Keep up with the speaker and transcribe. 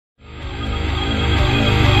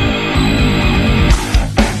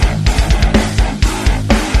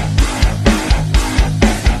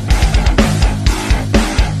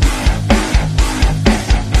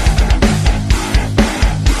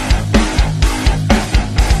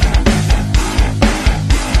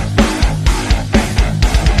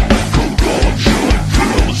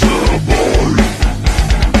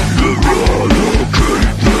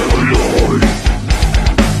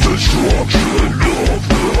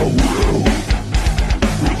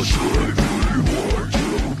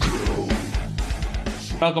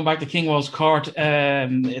Welcome back to Kingwell's Court.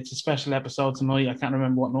 It's a special episode tonight. I can't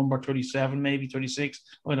remember what number, 37, maybe 36.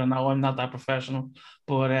 I don't know. I'm not that professional.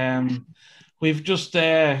 But we've just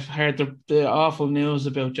heard the awful news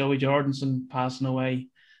about Joey Jordison passing away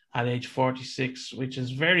at age 46, which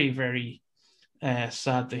is very, very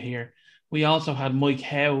sad to hear. We also had Mike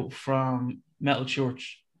Howe from Metal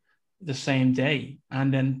Church the same day.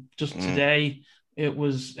 And then just today, it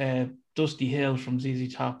was Dusty Hill from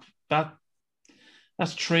ZZ Top.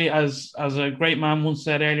 That's three, as a great man once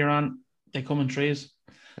said earlier on, they come in threes.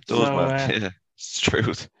 It does, man. Yeah, it's the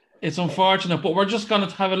truth. It's unfortunate, but we're just gonna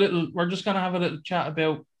have a little chat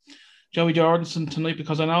about Joey Jordison tonight,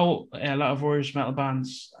 because I know a lot of Irish metal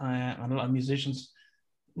bands and a lot of musicians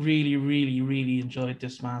really, really, really enjoyed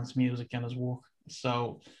this man's music and his work.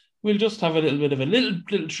 So we'll just have a little bit of a little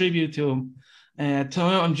tribute to him.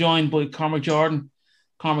 Tonight I'm joined by Cormac Jordan.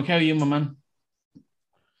 Cormac, how are you, my man?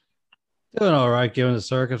 Doing all right, given the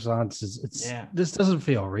circumstances. This doesn't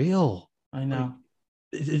feel real. I know.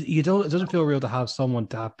 It doesn't feel real to have someone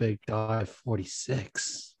that big die at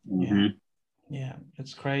 46. Mm-hmm. Yeah,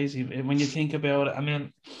 it's crazy when you think about it. I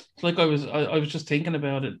mean, it's like I was just thinking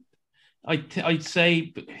about it. I'd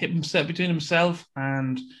say between himself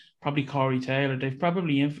and probably Corey Taylor, they've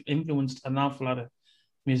probably influenced an awful lot of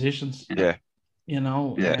musicians. Yeah, you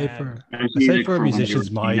know. Yeah. I say for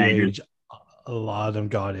musicians my age, a lot of them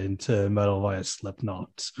got into metal via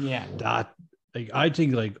Slipknot. Yeah, I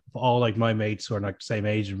think all my mates who are the same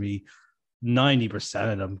age as me,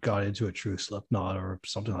 90% of them got into a true Slipknot or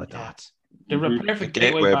something like that. They're a perfect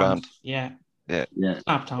gateway band. Yeah.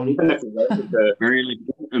 Stop, Tony. Very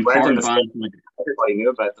important band. Everybody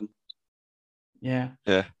knew about them. Yeah.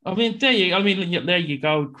 I mean, there you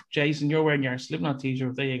go, Jason. You're wearing your Slipknot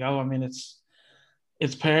t-shirt. There you go. I mean, it's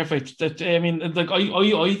perfect. I mean,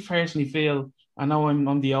 I personally feel, I know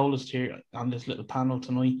I'm the oldest here on this little panel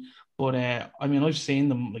tonight, but I mean, I've seen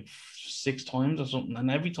them 6 times or something, and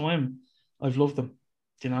every time I've loved them.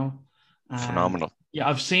 You know, phenomenal. Yeah,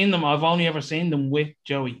 I've seen them. I've only ever seen them with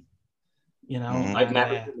Joey. You know, I've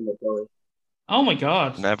never seen them with Joey. Oh my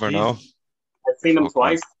God! Never know. I've seen them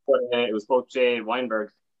twice, but it was both Jay Weinberg.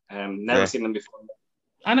 Never seen them before.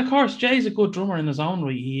 And of course, Jay's a good drummer in his own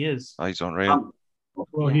right. He is. Oh, he's unreal.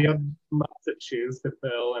 Well, he had massive shoes to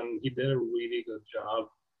fill, and he did a really good job.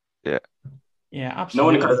 Yeah, absolutely. No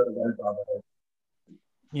one could have done a better job of it.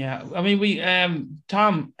 Yeah, I mean, we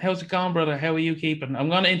Tom, how's it going, brother? How are you keeping? I'm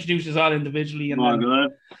going to introduce us all individually, and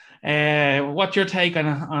good. What's your take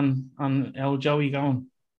on old Joey going?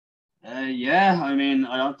 I mean,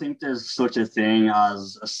 I don't think there's such a thing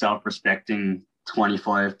as a self-respecting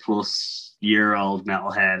 25-plus-year-old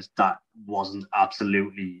metalhead that wasn't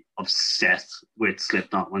absolutely obsessed with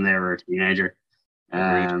Slipknot when they were a teenager.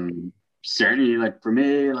 Certainly, for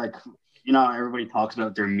me, everybody talks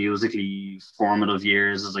about their musically formative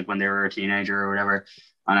years as when they were a teenager or whatever.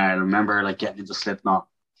 And I remember getting into Slipknot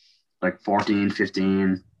 14,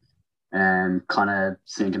 15 and kind of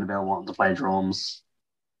thinking about wanting to play drums.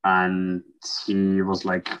 And he was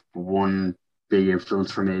one big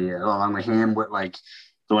influence for me, along with him, with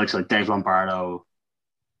the likes of Dave Lombardo,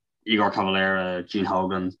 Igor Cavalera, Gene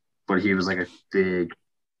Hogan. But he was a big,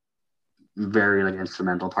 very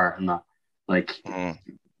instrumental part in that. And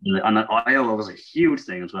Iowa was a huge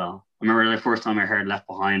thing as well. I remember the first time I heard Left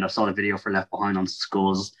Behind, I saw the video for Left Behind on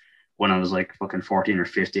Skulls when I was fucking 14 or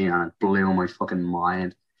 15, and it blew my fucking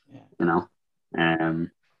mind. You know?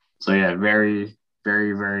 So yeah, very,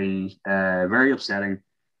 very, very, very upsetting,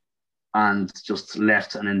 and just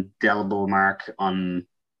left an indelible mark on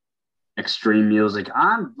extreme music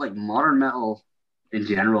and modern metal in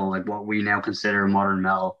general, what we now consider modern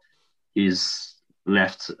metal. He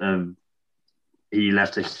left a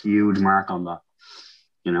huge mark on that,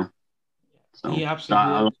 you know. So he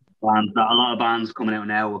absolutely. A lot of bands coming out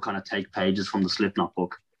now will kind of take pages from the Slipknot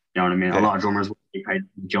book. You know what I mean? A lot of drummers will take the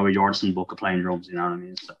Joey Jordison book of playing drums. You know what I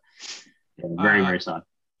mean? So very, very sad.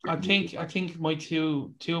 I think my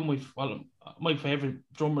my favorite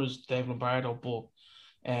drummers, Dave Lombardo, but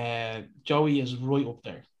Joey is right up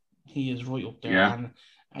there. He is right up there, and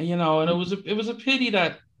you know, and it was a pity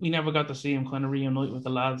that we never got to see him kind of reunite with the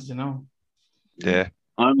lads. You know. Yeah.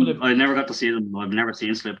 I never got to see them. I've never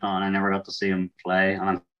seen Slipknot, and I never got to see him play. And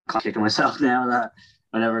I'm kicking myself now that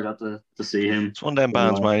I never got to see him. It's one of them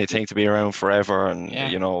bands, man, you think to be around forever, and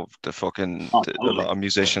you know, a lot of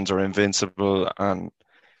musicians are invincible, and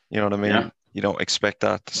you know what I mean? Yeah. You don't expect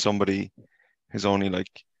that to somebody who's only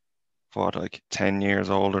 10 years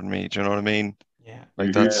older than me. Do you know what I mean? Yeah.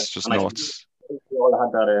 That's just nuts. We all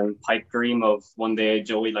had that pipe dream of one day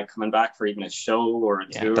Joey coming back for even a show or a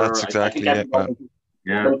tour. That's exactly it, man.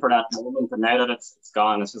 Yeah. for that moment, and now that it's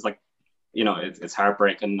gone, it's just like, you know, it's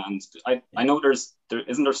heartbreaking. And I know there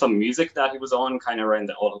isn't there some music that he was on kind of around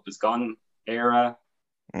the All Hope Is Gone era.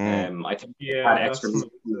 I think Yeah, had extra that's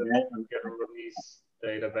get a release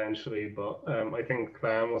date eventually, but I think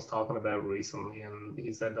Clown was talking about recently, and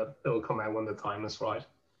he said that it'll come out when the time is right.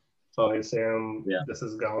 So I assume this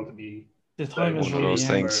is going to be the time is one of those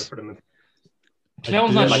things. for the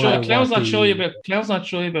Clown's not sure. Clown's not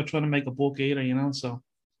sure about trying to make a book either, you know. So,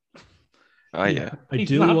 yeah. I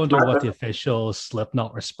do wonder what the official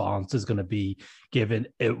Slipknot response is going to be, given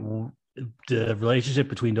the relationship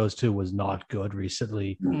between those two was not good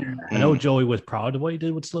recently. I know Joey was proud of what he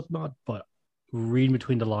did with Slipknot, but reading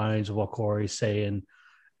between the lines of what Corey's saying,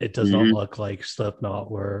 it does not look like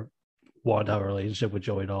Slipknot want to have a relationship with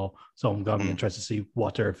Joey at all. So I'm going to be interested to see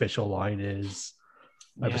what their official line is.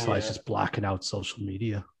 Besides just blacking out social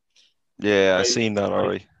media. Yeah, I've seen that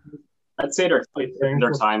already. I'd say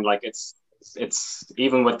their time, like it's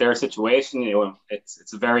even with their situation, you know,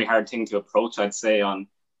 it's a very hard thing to approach, I'd say, on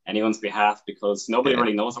anyone's behalf, because nobody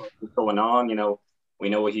really knows what's going on. You know, we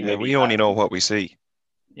know what we only know what we see.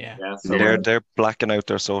 Yeah. So they're blacking out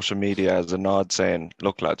their social media as a nod, saying,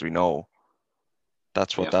 "Look, lads, we know."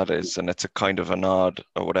 That's what that is, and it's a kind of a nod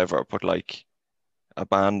or whatever. But like a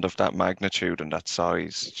band of that magnitude and that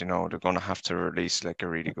size, you know, they're going to have to release like a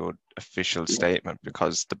really good official statement,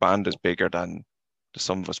 because the band is bigger than the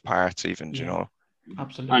sum of its parts, even, you know.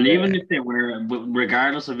 Absolutely. And even if they were,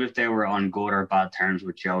 regardless of if they were on good or bad terms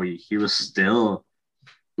with Joey, he was still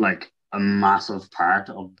like a massive part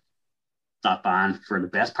of that band for the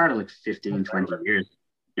best part of like 15, 20 years.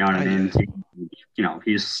 You know what I mean? You know,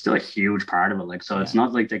 he's still a huge part of it. Like, so it's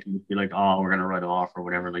not like they can be like, oh, we're going to write off or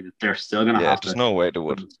whatever. Like, they're still going to have there's no way they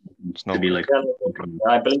would. There's no to be way. like,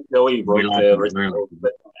 I believe Joey wrote the original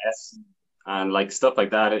S, and like stuff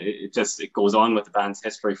like that. It goes on with the band's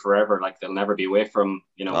history forever. Like, they'll never be away from,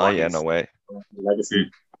 you know. No way. Legacy.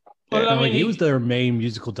 Well, I mean, he was their main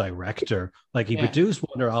musical director. Like, he produced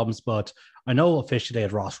one of their albums, but I know officially they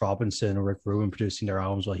had Ross Robinson or Rick Rubin producing their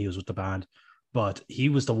albums while he was with the band. But he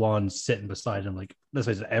was the one sitting beside him. Like, let's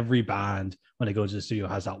face it, every band, when they go to the studio,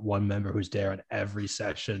 has that one member who's there at every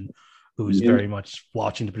session, who's very much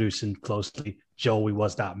watching the producing closely. Joey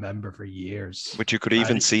was that member for years. But you could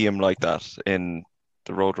even see him like that in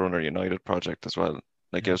the Roadrunner United project as well.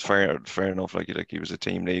 Like, it was fair enough. Like he was a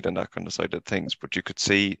team lead and that kind of side of things. But you could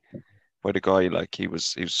see why the guy, like, he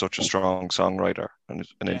was such a strong songwriter and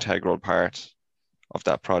an integral part of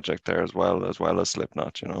that project there as well as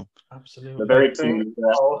Slipknot, you know. Absolutely. The very thing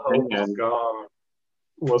All Hope Is Gone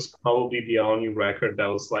was probably the only record that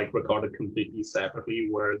was like recorded completely separately,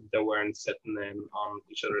 where they weren't sitting in on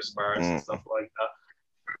each other's bars and stuff like that.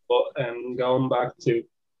 But going back to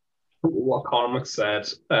what Cormac said,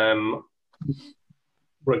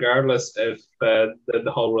 regardless if the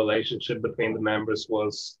whole relationship between the members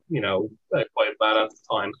was, you know, quite bad at the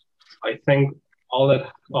time, I think all it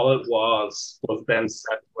was them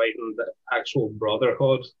separating the actual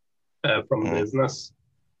brotherhood from business.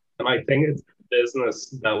 And I think it's business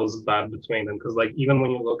that was bad between them, because like, even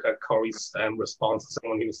when you look at Corey's responses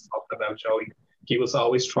and when he was talking about Joey, he was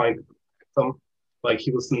always trying to protect them. Like,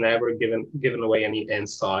 he was never given away any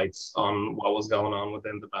insights on what was going on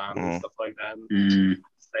within the band and stuff like that.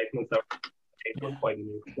 Statements that were quite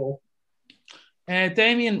neutral.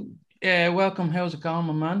 Damien, welcome. How's it going,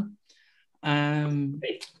 my man?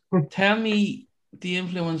 Tell me the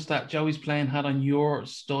influence that Joey's playing had on your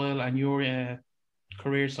style and your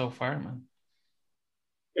career so far, man.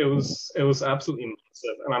 It was absolutely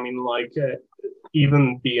massive, and I mean, like,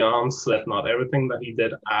 even beyond Slipknot, everything that he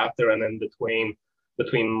did after and in between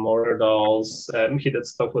Murder Dolls, he did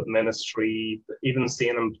stuff with Ministry, even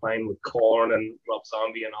seeing him playing with Korn and Rob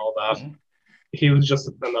Zombie and all that. He was just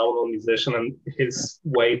a phenomenal musician, and his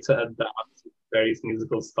way to adapt various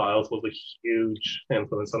musical styles was a huge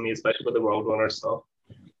influence on me, especially with the Roadrunner stuff.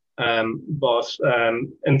 But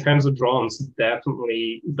in terms of drums,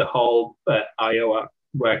 definitely the whole Iowa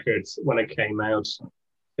records, when it came out,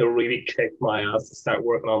 it really kicked my ass to start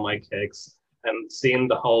working on my kicks. And seeing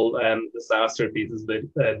the whole Disaster Pieces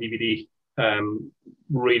DVD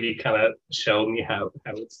really kind of showed me how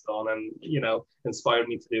it's done, and, you know, inspired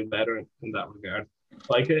me to do better in that regard.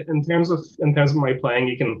 Like, in terms of my playing,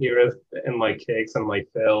 you can hear it in my kicks and my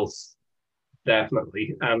fills,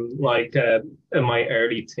 definitely. And like, in my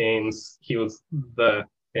early teens, he was the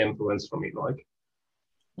influence for me. Like,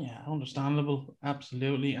 yeah, understandable,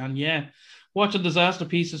 absolutely. And yeah, watching Disaster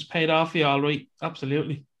Pieces paid off for you, all right,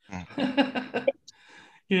 absolutely.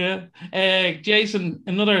 Yeah. Jason,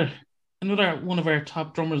 another one of our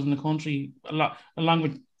top drummers in the country, along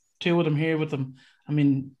with two of them here with them. I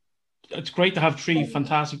mean, it's great to have three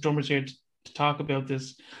fantastic drummers here to talk about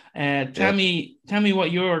this. Tell me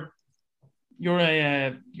what your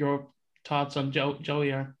thoughts on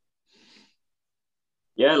Joey are.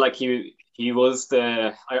 Yeah, like he was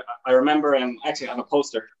the. I remember actually I have a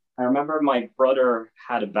poster. I remember my brother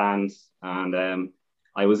had a band, and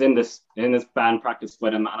I was in this band practice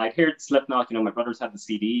with him, and I'd hear Slipknot. My brothers had the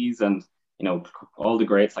CDs, and all the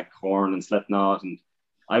greats like Korn and Slipknot, and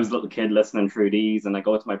I was a little kid listening through these, and I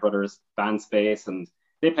go to my brother's band space, and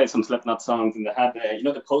they played some Slipknot songs, and they had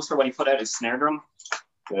the poster when he put out his snare drum.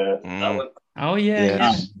 That one. Oh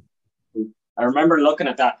yeah. I remember looking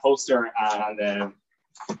at that poster and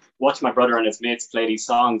watching my brother and his mates play these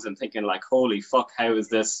songs and thinking like, holy fuck, how is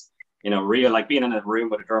this, real? Like being in a room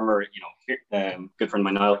with a drummer, good friend of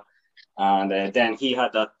mine, Niall. And then he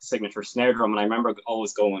had that signature snare drum. And I remember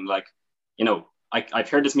always going like, I've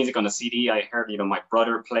heard this music on a CD. I heard, my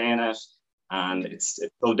brother playing it, and it's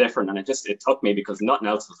so different. And it took me because nothing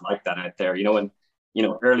else was like that out there. When,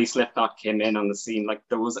 early Slipknot came in on the scene, like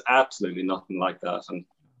there was absolutely nothing like that. And,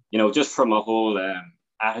 just from a whole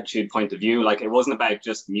attitude point of view, like it wasn't about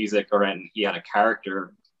just music or anything. He had a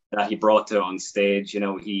character that he brought to on stage.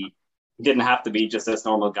 He didn't have to be just this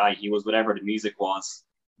normal guy. He was whatever the music was.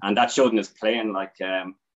 And that showed in his playing. Like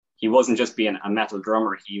he wasn't just being a metal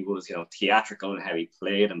drummer. He was, theatrical in how he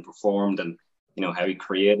played and performed and, how he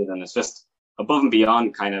created. And it's just above and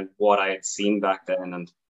beyond kind of what I had seen back then.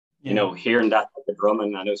 And, hearing that type of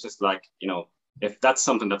drumming, and it was just like, if that's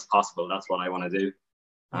something that's possible, that's what I want to do.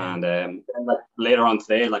 And then like later on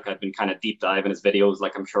today, like I've been kind of deep diving his videos,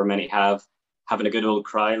 like I'm sure many have, having a good old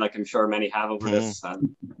cry, like I'm sure many have over this.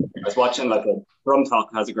 And I was watching like a Drum Talk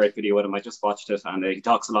has a great video with him. I just watched it, and he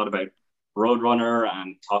talks a lot about Roadrunner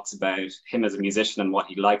and talks about him as a musician and what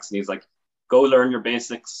he likes. And he's like, go learn your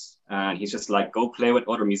basics. And he's just like, go play with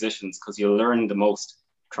other musicians because you'll learn the most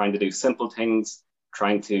trying to do simple things,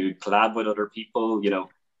 trying to collab with other people.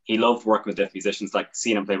 He loved working with different musicians, like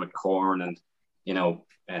seeing him play with Korn and,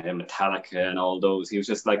 Metallica and all those. He was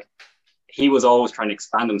just like, he was always trying to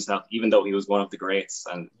expand himself, even though he was one of the greats.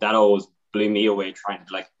 And that always blew me away, trying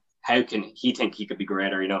to like, how can he think he could be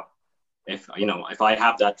greater? If I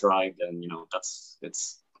have that drive, then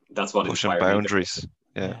that's what pushing boundaries.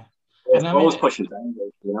 Yeah. It's always pushing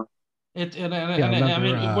boundaries.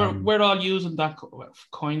 We're all using that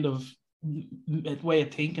kind of way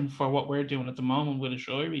of thinking for what we're doing at the moment with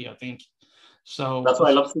Ashori, I think. So that's why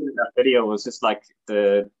I love seeing that video. Was just like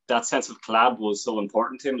that sense of collab was so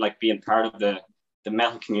important to him, like being part of the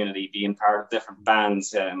metal community, being part of different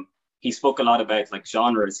bands. He spoke a lot about like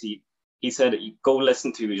genres. He said, you go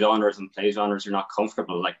listen to genres and play genres you're not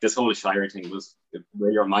comfortable. Like this whole Shire thing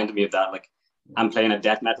really reminded me of that. Like I'm playing a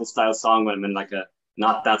death metal style song when I'm in like a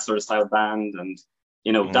not that sort of style band. And,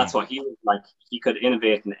 that's what he was like. He could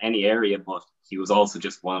innovate in any area, but he was also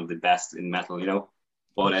just one of the best in metal,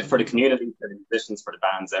 But for the community, for the musicians, for the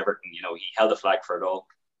bands, everything, he held the flag for it all.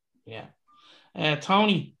 Yeah.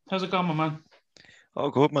 Tony, how's it going, my man? Oh,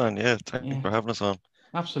 good, man. Yeah, thank you for having us on.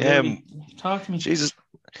 Absolutely. Talk to me. Jesus,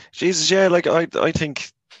 yeah, like I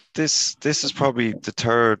think this is probably the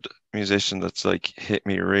third musician that's like hit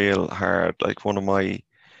me real hard. Like one of my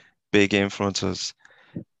big influences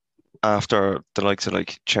after the likes of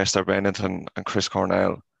like Chester Bennington and Chris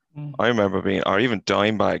Cornell. I remember or even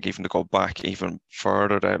Dimebag, even to go back even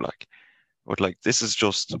further there, but this is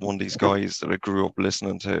just one of these guys that I grew up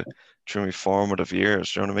listening to through my formative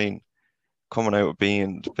years. Do you know what I mean? Coming out of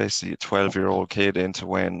being basically a 12-year-old kid into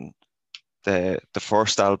when the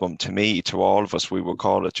first album, to me, to all of us, we would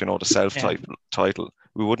call it, the self-title.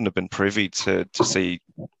 We wouldn't have been privy to see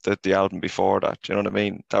the album before that. Do you know what I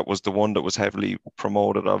mean? That was the one that was heavily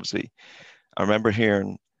promoted, obviously. I remember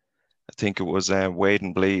hearing, I think it was Wade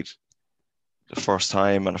and Bleed the first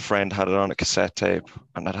time, and a friend had it on a cassette tape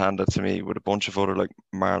and had handed it to me with a bunch of other like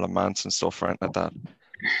Marilyn Manson stuff or anything like that.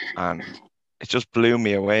 And it just blew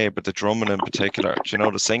me away, but the drumming in particular,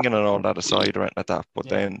 the singing and all that aside or anything like that, but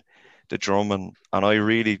then the drumming. And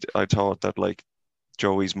I thought that like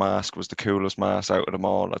Joey's mask was the coolest mask out of them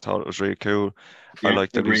all. I thought it was really cool. I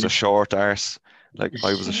liked that he was a short arse. Like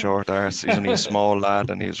I was a short arse. He's only a small lad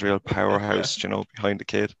and he was a real powerhouse, behind the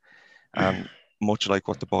kid. And much like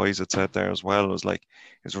what the boys had said there as well, was like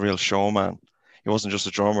he's a real showman. He wasn't just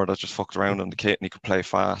a drummer that just fucked around on the kit and he could play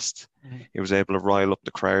fast. He was able to rile up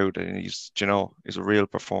the crowd, and he's a real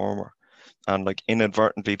performer. And like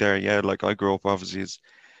inadvertently there, like I grew up obviously as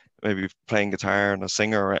maybe playing guitar and a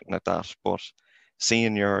singer or anything like that, but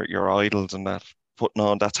seeing your idols and that putting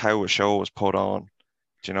on, that's how a show was put on.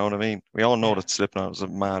 Do you know what I mean? We all know that Slipknot was a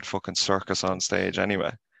mad fucking circus on stage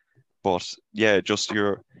anyway. But yeah, just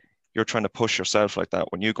you're trying to push yourself like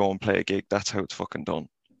that. When you go and play a gig, that's how it's fucking done.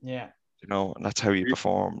 Yeah. You know, and that's how you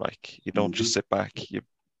perform. Like, you don't just sit back, you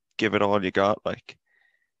give it all you got, like.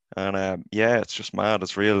 And yeah, it's just mad.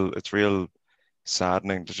 It's real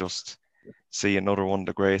saddening to just see another one of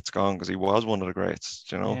the greats gone, because he was one of the greats,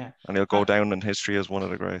 you know, Yeah. and he'll go down in history as one of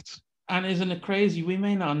the greats. And isn't it crazy? We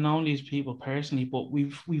may not have known these people personally, but we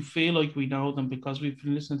feel like we know them because we've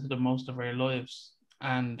been listening to them most of our lives.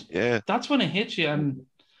 And Yeah. that's when it hits you. And,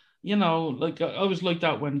 you know, like I was like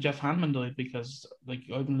that when Jeff Hanneman died, because like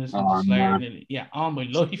I've been listening to Slayer all my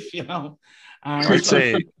life, you know. And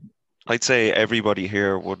I'd say everybody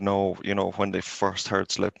here would know, you know, when they first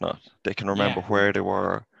heard Slipknot, they can remember where they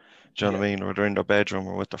were. Do you know what I mean? Or they're in their bedroom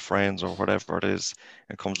or with their friends or whatever it is.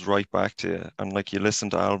 It comes right back to you. And like, you listen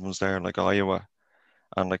to albums there like Iowa,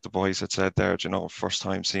 and like the boys had said there, you know, first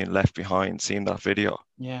time seeing Left Behind, seeing that video.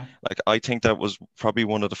 Yeah. Like, I think that was probably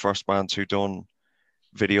one of the first bands who done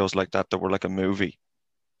videos like that were like a movie.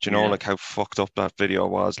 Do you know, like how fucked up that video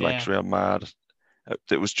was? Like, it's real mad.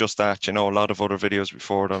 It was just that, you know, a lot of other videos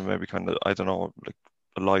before them, maybe kind of, I don't know, like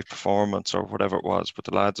a live performance or whatever it was, but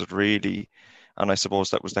the lads had really, and I suppose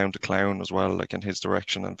that was down to Clown as well, like in his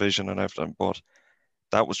direction and vision and everything, but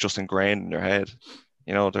that was just ingrained in your head.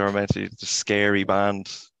 You know, they were meant to be the scary band,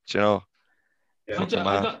 you know. I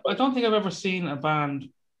don't think I've ever seen a band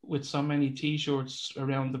with so many T-shirts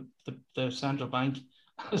around the central bank.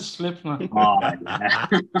 Slipknot. You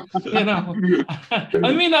know,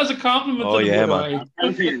 I mean, as a compliment. Oh, to yeah, man.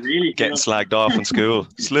 Really getting slagged off in school.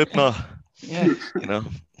 Slipknot. Yeah. You know.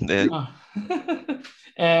 Yeah.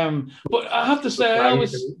 But I have to say, I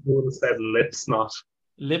always would have said Lipsnot.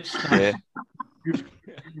 Lipsnot.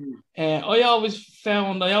 Yeah. I always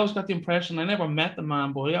got the impression, I never met the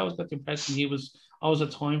man, but I always got the impression he was always a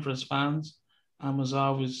time for his fans and was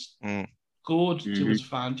always good to his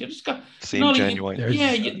fans. You just got genuine.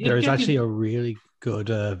 There's actually a really good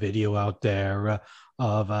video out there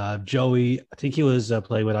of Joey. I think he was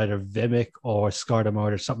playing with either Vimic or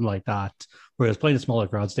Scardomart or something like that, where he was playing the smaller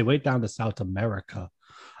crowds. They went down to South America,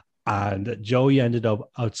 and Joey ended up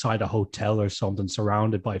outside a hotel or something,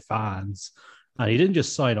 surrounded by fans. And he didn't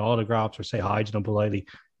just sign autographs or say hi to them politely.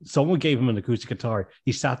 Someone gave him an acoustic guitar.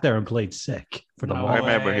 He sat there and played sick for them. I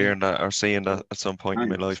remember hearing that or seeing that at some point in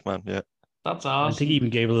my life, man. Yeah. That's awesome. I think he even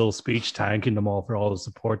gave a little speech thanking them all for all the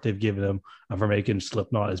support they've given him and for making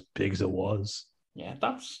Slipknot as big as it was. Yeah,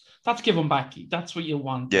 that's giving back. That's what you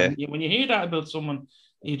want. Yeah. When you hear that about someone,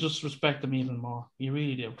 you just respect them even more. You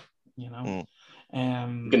really do. You know.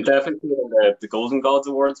 You can definitely see the Golden Gods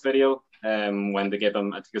Awards video when they give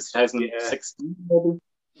him, I think it's 2016 maybe.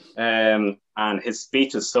 And his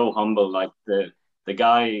speech is so humble. Like the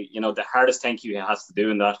guy, you know, the hardest thank you he has to do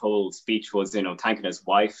in that whole speech was, you know, thanking his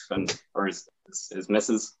wife or his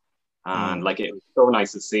missus. And like, it was so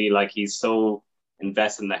nice to see, like, he's so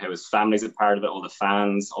invested in that, how his family's a part of it, all the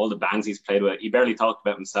fans, all the bands he's played with. He barely talked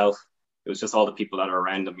about himself. It was just all the people that are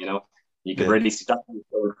around him, you know. You could really see that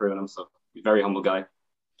going through him. So he's a very humble guy.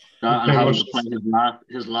 And having to play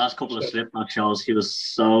his last couple of Slipknot shows, he was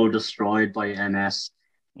so destroyed by MS.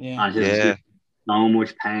 Yeah. And he was so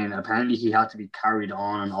much pain. Apparently, he had to be carried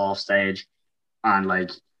on and off stage, and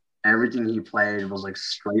like everything he played was like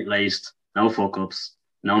straight laced, no fuck ups,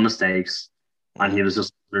 no mistakes, and he was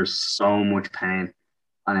just, there's so much pain,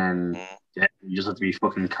 and then you just had to be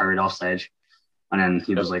fucking carried off stage, and then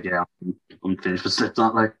he was like, I'm finished with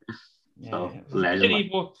Slipknot, like. So,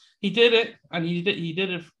 he did it, and he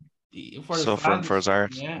did it for suffering for his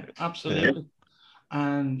art. Yeah, absolutely.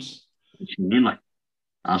 And like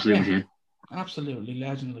absolutely, absolutely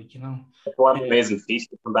legend, like, you know. What an amazing feat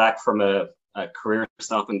to come back from a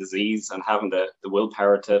career-stopping disease and having the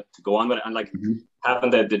willpower to go on with it, and like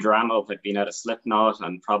having the drama of like being out of Slipknot,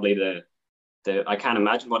 and probably the I can't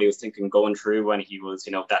imagine what he was thinking going through when he was,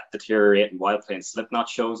 you know, that deteriorating while playing Slipknot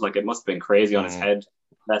shows. Like, it must have been crazy on his head,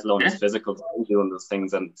 let alone his physical time doing those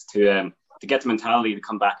things, and to get the mentality to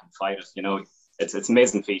come back and fight it. You know, it's an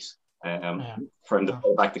amazing feat for him to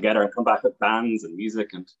go back together and come back with bands and music,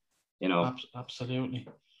 and you know. Absolutely.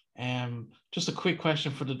 Just a quick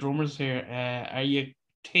question for the drummers here. Are you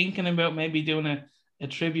thinking about maybe doing a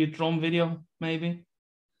tribute drum video, maybe?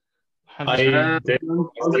 You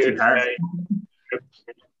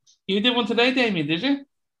did one today, Damien, did you?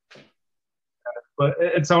 But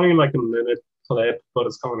it's only like a minute clip, but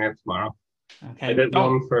it's coming out tomorrow. Okay. I did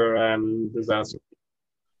one for Disaster.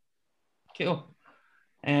 Cool.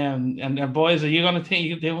 And boys, are you going to think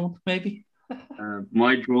you do one maybe?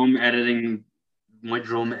 My drum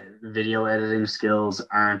video editing skills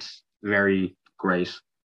aren't very great.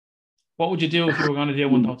 What would you do if you were going to do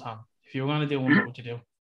one, though, Tom? If you were going to do one, what would you do?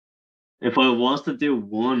 If I was to do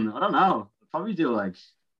one, I don't know. I'd probably do like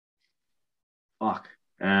fuck.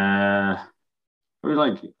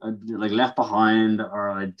 Probably like Left Behind,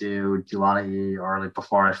 or I'd do Duality, or like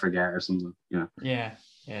Before I Forget or something. Yeah,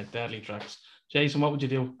 deadly tracks. Jason, what would you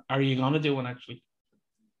do? Are you gonna do one actually?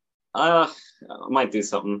 I might do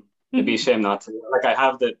something. It'd be a shame not to. Like I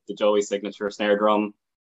have the Joey signature snare drum,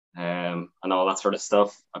 and all that sort of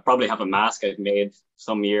stuff. I probably have a mask I've made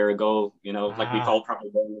some year ago. Like we've all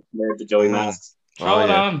probably made the Joey masks. Throw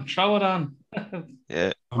it on.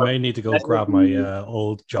 Yeah. I may need to go grab my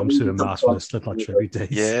old jumpsuit and mask from the Slipknot tribute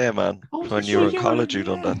days. Yeah, man. When you were in college, you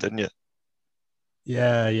done that, didn't you?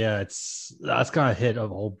 Yeah. That's kind of hit a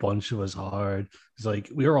whole bunch of us hard. It's like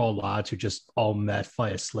we were all lads who just all met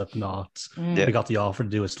via Slipknot. Yeah. We got the offer to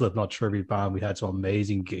do a Slipknot tribute band. We had some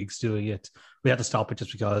amazing gigs doing it. We had to stop it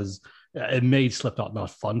just because it made Slipknot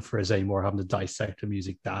not fun for us anymore, having to dissect the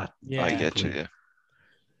music that. Yeah, I get you. Yeah.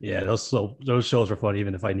 Yeah, those shows were fun,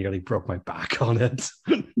 even if I nearly broke my back on it.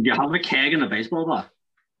 You have a keg and a baseball bat?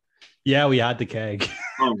 Yeah, we had the keg.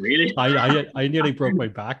 Oh, really? I nearly broke my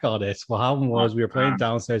back on it. What happened was we were playing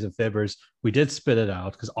downstairs in Fibbers. We did spit it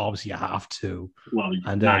out because obviously you have to. Well,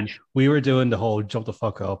 and then we were doing the whole jump the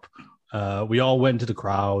fuck up. We all went into the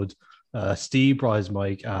crowd. Steve brought his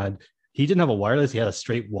mic, and he didn't have a wireless. He had a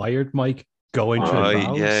straight wired mic going through the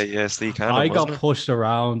crowd. Yeah, Steve Cannon. I got pushed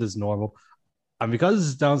around as normal. And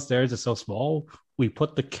because downstairs is so small, we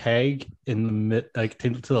put the keg in the mid, like to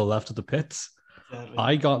the left of the pits. Exactly.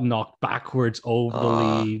 I got knocked backwards over the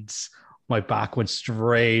leads. My back went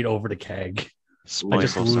straight over the keg. I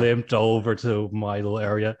just limped over to my little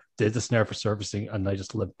area, did the snare for servicing, and I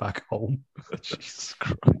just limped back home. Jesus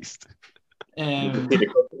Christ. The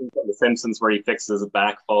Simpsons where he fixes his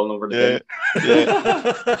back falling over the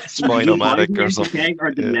Spinomatic or something. Or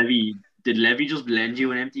did Levy just lend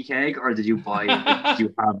you an empty keg, or did you buy it?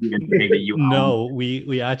 You have the empty keg that you own? No,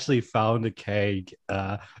 we actually found a keg.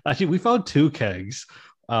 Actually, we found two kegs.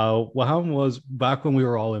 What happened was back when we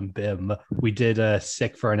were all in BIM, we did a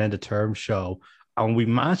Sick for an End of Term show, and we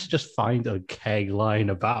managed to just find a keg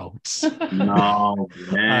lying about. No,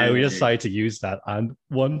 we decided to use that. And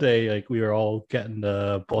one day, like we were all getting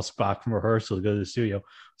the bus back from rehearsal to go to the studio.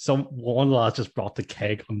 One lad just brought the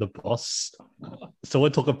keg on the bus.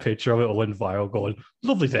 Someone took a picture of it and went viral, going,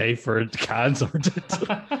 "Lovely day for the cans."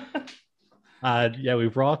 And yeah, we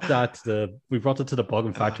brought it to the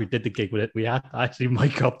Buggin Factory. Did the gig with it. We had to actually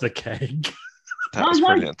mic up the keg. That was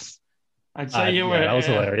brilliant. I'd say that was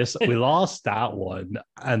hilarious. We lost that one,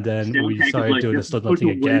 and then we started doing the Slipknot thing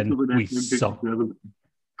again. We sucked.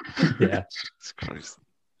 Yeah.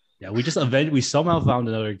 Yeah, we somehow found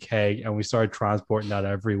another keg, and we started transporting that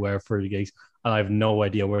everywhere for the gigs. And I have no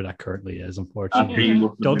idea where that currently is, unfortunately.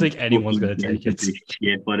 Don't think anyone's going to take it.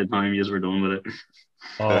 Shit by the time you were done with it.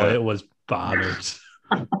 Oh, it was battered.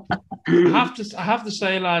 I have to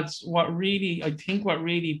say, lads, what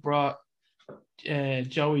really brought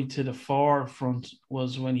Joey to the forefront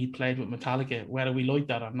was when he played with Metallica, whether we like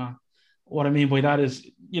that or not. What I mean by that is,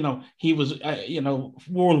 he was,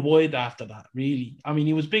 worldwide after that, really. I mean,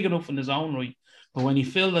 he was big enough in his own right, but when he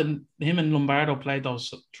filled in, him and Lombardo played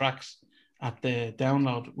those tracks at the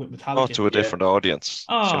Download with Metallica. To a different audience.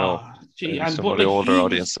 Gee, and some of the older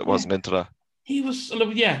audience that wasn't into that. He was,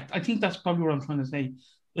 I think that's probably what I'm trying to say.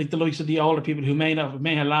 Like the likes of the older people who may have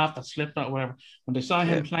laughed at Slipknot or whatever, when they saw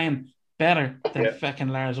him playing better than fucking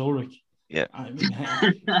Lars Ulrich. Yeah. I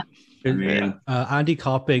mean, Andy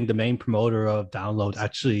Copping, the main promoter of Download,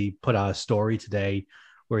 actually put out a story today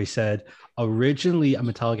where he said originally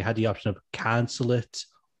Metallica had the option of cancel it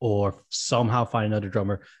or somehow find another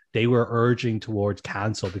drummer. They were urging towards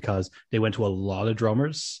cancel because they went to a lot of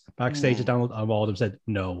drummers backstage at Download, and all of them said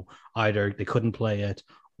no. Either they couldn't play it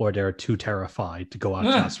or they're too terrified to go out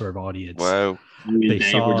to that sort of audience. Wow. They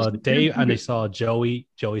saw Dave and they saw Joey.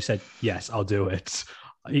 Joey said, yes, I'll do it.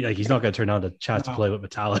 He's not going to turn down the chance to play with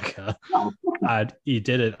Metallica. And he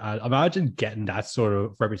did it. And imagine getting that sort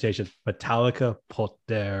of reputation. Metallica put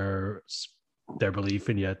their belief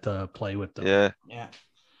in you to play with them. Yeah.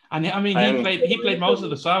 And I mean, he played most of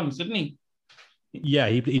the songs, didn't he? Yeah,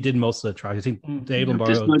 he did most of the tracks. I think Dave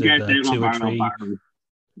Lombardo did 2 or 3.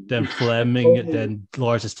 Then Fleming, then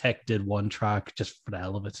Lars Tech did 1 track just for the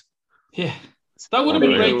hell of it. Yeah. That would have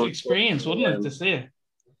been a great experience, wouldn't it, to see?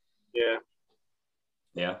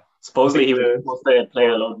 Yeah. Supposedly he was supposed to play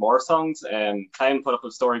a lot more songs. Klein put up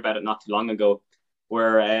a story about it not too long ago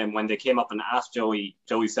where when they came up and asked Joey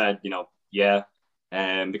said,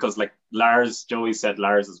 because like Joey said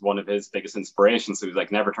Lars is one of his biggest inspirations. So he was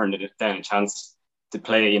like never turned down a chance to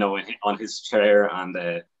play, on his chair,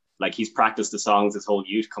 and like he's practiced the songs his whole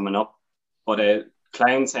youth coming up. But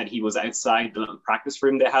Clown said he was outside the little practice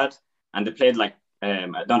room they had, and they played like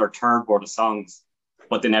another third board of songs,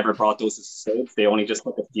 but they never brought those to stage. They only just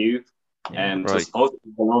took a few. So supposedly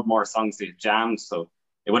a lot more songs they jammed. So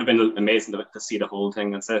it would have been amazing to see the whole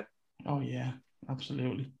thing. That's it. Oh yeah,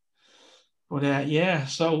 absolutely. But yeah,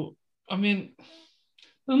 so I mean,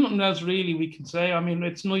 there's nothing else really we can say. I mean,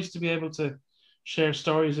 it's nice to be able to share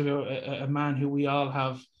stories about a man who we all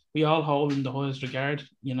hold in the highest regard,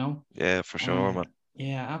 you know. Yeah, for sure, man.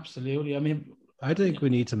 Yeah, absolutely. I mean, I think we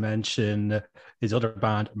need to mention his other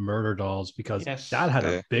band, Murderdolls, because that had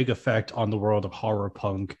a big effect on the world of horror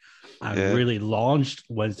punk and really launched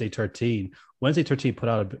Wednesday 13. Wednesday 13 put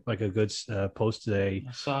out a good post today,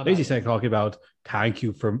 basically saying, talking about thank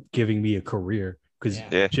you for giving me a career, because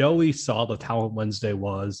Joey saw the talent Wednesday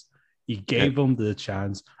was. He gave him the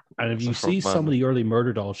chance. And if you see some of the early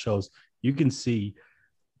Murderdolls shows, you can see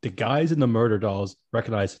the guys in the Murderdolls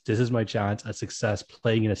recognize this is my chance at success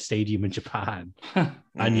playing in a stadium in Japan.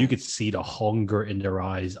 And you could see the hunger in their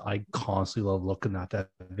eyes. I constantly love looking at that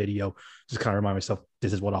video. Just kind of remind myself,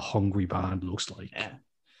 this is what a hungry band looks like. Yeah,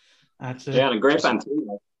 that's it. Yeah, and a great band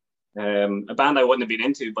too. A band I wouldn't have been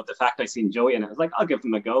into, but the fact I seen Joey in it, I was like, I'll give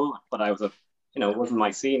them a go. But I was it wasn't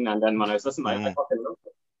my scene. And then when I was listening, I fucking loved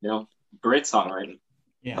it. Great songwriting.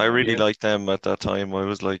 Yeah, I really liked them at that time. I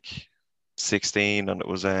was like 16, and it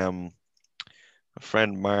was a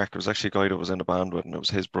friend Mark. It was actually a guy that was in the band with, and it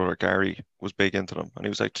was his brother Gary was big into them, and he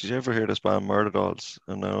was like, "Did you ever hear this band Murderdolls?"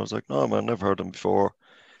 And I was like, "No, man, never heard them before."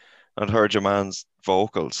 I'd heard your man's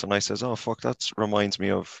vocals, and I says, "Oh fuck, that reminds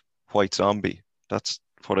me of White Zombie." That's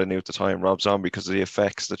what I knew at the time, Rob Zombie, because of the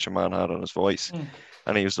effects that your man had on his voice.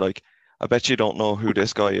 And he was like, "I bet you don't know who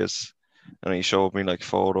this guy is." And he showed me like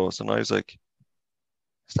photos, and I was like,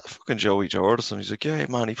 "Is that fucking Joey Jordison?" He's like, "Yeah,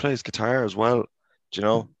 man, he plays guitar as well." Do you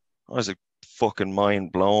know? I was like, fucking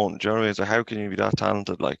mind blown. Do you know what I mean? It's like, how can you be that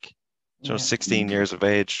talented? Like, 16 years of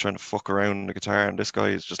age trying to fuck around the guitar, and this guy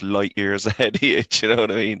is just light years ahead of you. Do you know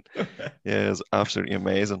what I mean? Yeah, it's absolutely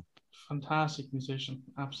amazing. Fantastic musician,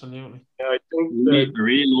 absolutely. Yeah, I think I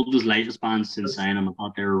really loved his latest band since signing him. I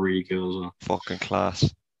thought they were really cool as well. Fucking class.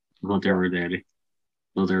 I thought they were deadly.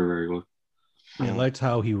 I thought they were very good. I liked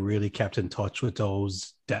how he really kept in touch with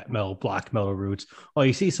those death metal, black metal roots. Oh,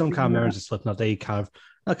 you see some kind of members of Slipknot, they kind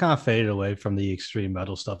of faded away from the extreme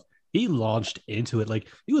metal stuff. He launched into it. Like,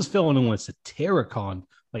 he was filling in with Satyricon,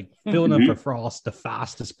 like filling in for Frost, the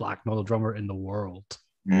fastest black metal drummer in the world.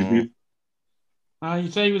 You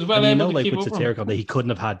say he was well able to keep with Satyricon, that he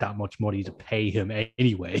couldn't have had that much money to pay him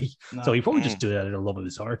anyway. No. So he probably just did it out of the love of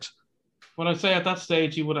his heart. Well, I'd say at that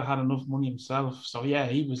stage he would have had enough money himself. So yeah,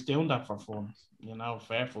 he was doing that for fun.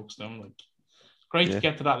 Fair fucks them. Like, great to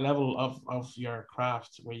get to that level of your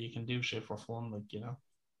craft where you can do shit for fun. Like,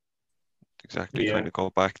 Exactly. Kind of go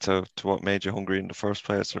back to what made you hungry in the first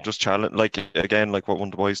place, or just challenge. Like, again, like what one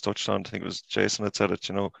of the boys touched on. I think it was Jason that said it.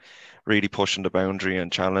 Really pushing the boundary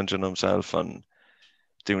and challenging himself and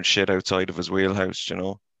doing shit outside of his wheelhouse.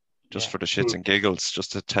 Just for the shits and giggles,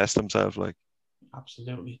 just to test himself. Like,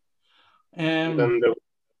 absolutely.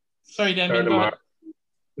 Sorry, Damien.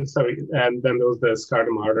 And then there was the Scar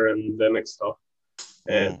the Martyr and Vimic stuff.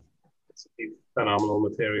 It's phenomenal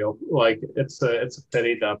material. Like, it's a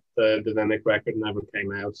pity that the Vimic record never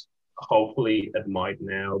came out. Hopefully it might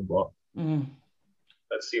now, but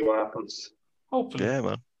let's see what happens. Hopefully.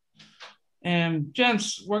 Yeah, man.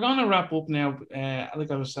 Gents, we're gonna wrap up now.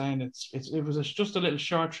 Like I was saying, it was just a little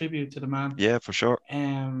short tribute to the man. Yeah, for sure.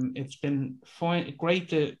 It's been great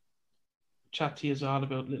to chat to you all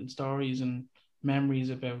about little stories and memories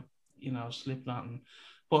about Slipknot.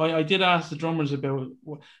 But I did ask the drummers about.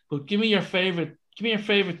 But give me your favorite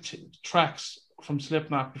tracks from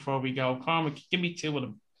Slipknot before we go. Cormac, give me two of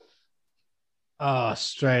them.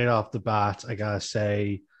 Straight off the bat, I gotta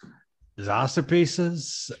say, Disaster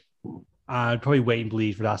Pieces. I'd probably Wait and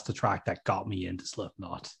Bleed, for that's the track that got me into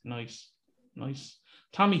Slipknot. Nice.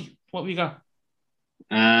 Tommy, what we got?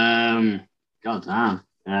 God damn.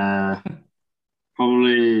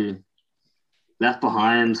 Probably Left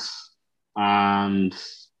Behind and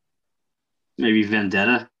maybe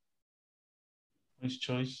Vendetta. Nice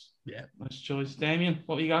choice. Yeah, nice choice. Damien,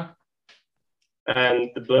 what we got?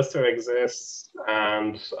 And The Blister Exists,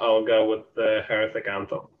 and I'll go with the Heretic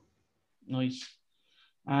Anthem. Nice.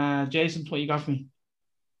 Jason, what you got for me?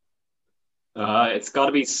 It's got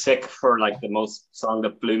to be Sick for like the most song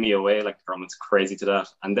that blew me away. Like, the drumming's crazy to that.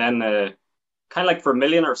 And then kind of like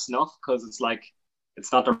Vermilion or Snuff, because it's like,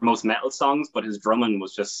 it's not their most metal songs, but his drumming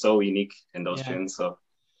was just so unique in those tunes. So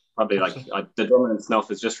probably like the drumming and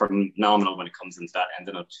Snuff is just phenomenal when it comes into that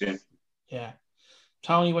ending of tune. Yeah.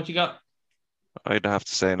 Tony, what you got? I'd have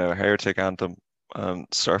to say now, Heretic Anthem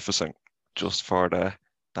surfacing just for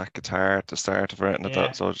that guitar at the start of it, and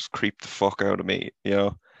Yeah. so it just creeped the fuck out of me, you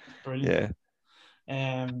know. Brilliant.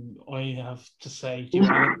 I have to say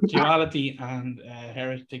Duality and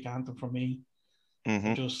Heretic Anthem for me.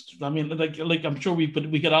 Mhm. Just, I mean, like I'm sure we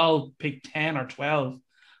could all pick 10 or 12,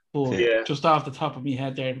 but Yeah. just off the top of my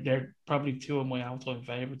head, they're probably two of my all-time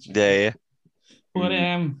favorites. Yeah. But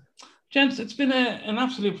gents, it's been an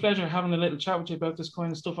absolute pleasure having a little chat with you about this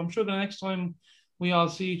kind of stuff. I'm sure the next time we all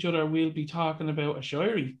see each other, we'll be talking about a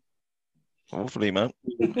Shirey. Hopefully, man.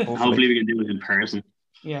 Hopefully we can do it in person.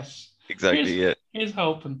 Yes. Exactly. Here's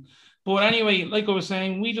hoping. But anyway, like I was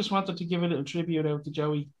saying, we just wanted to give a little tribute out to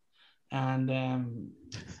Joey, and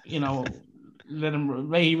let him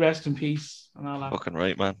rest in peace and all that. Fucking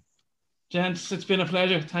right, man. Gents, it's been a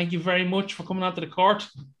pleasure. Thank you very much for coming onto the court.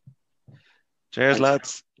 Cheers,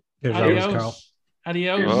 lads. Cheers, Adios. Carl.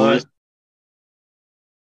 Adios. Bye.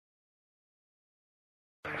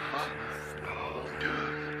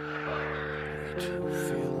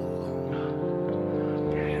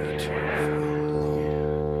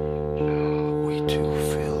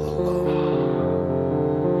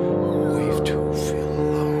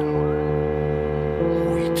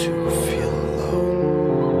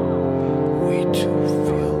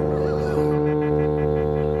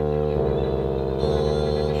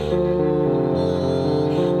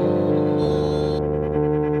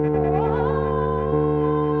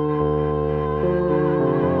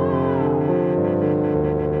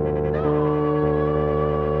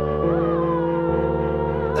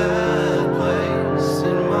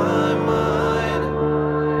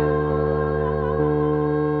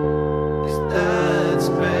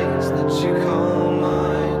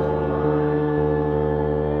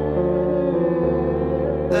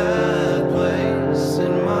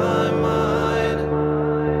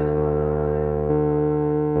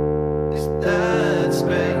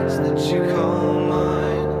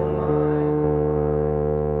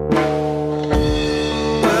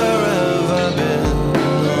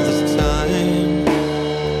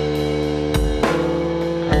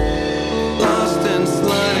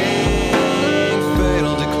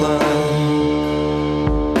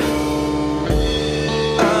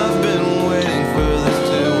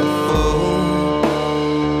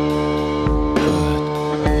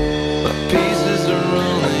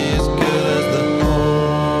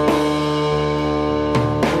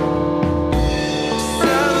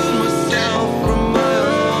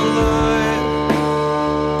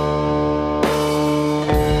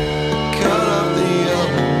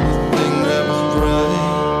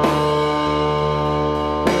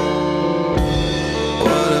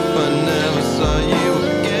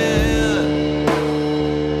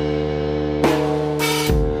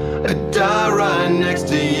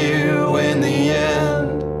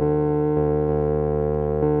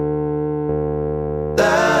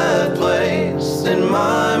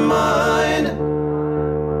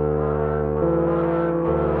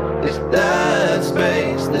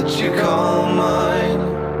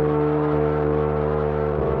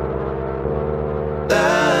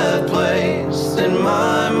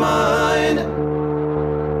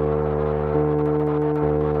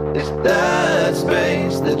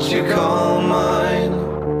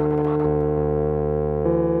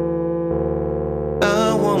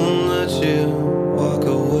 I won't let you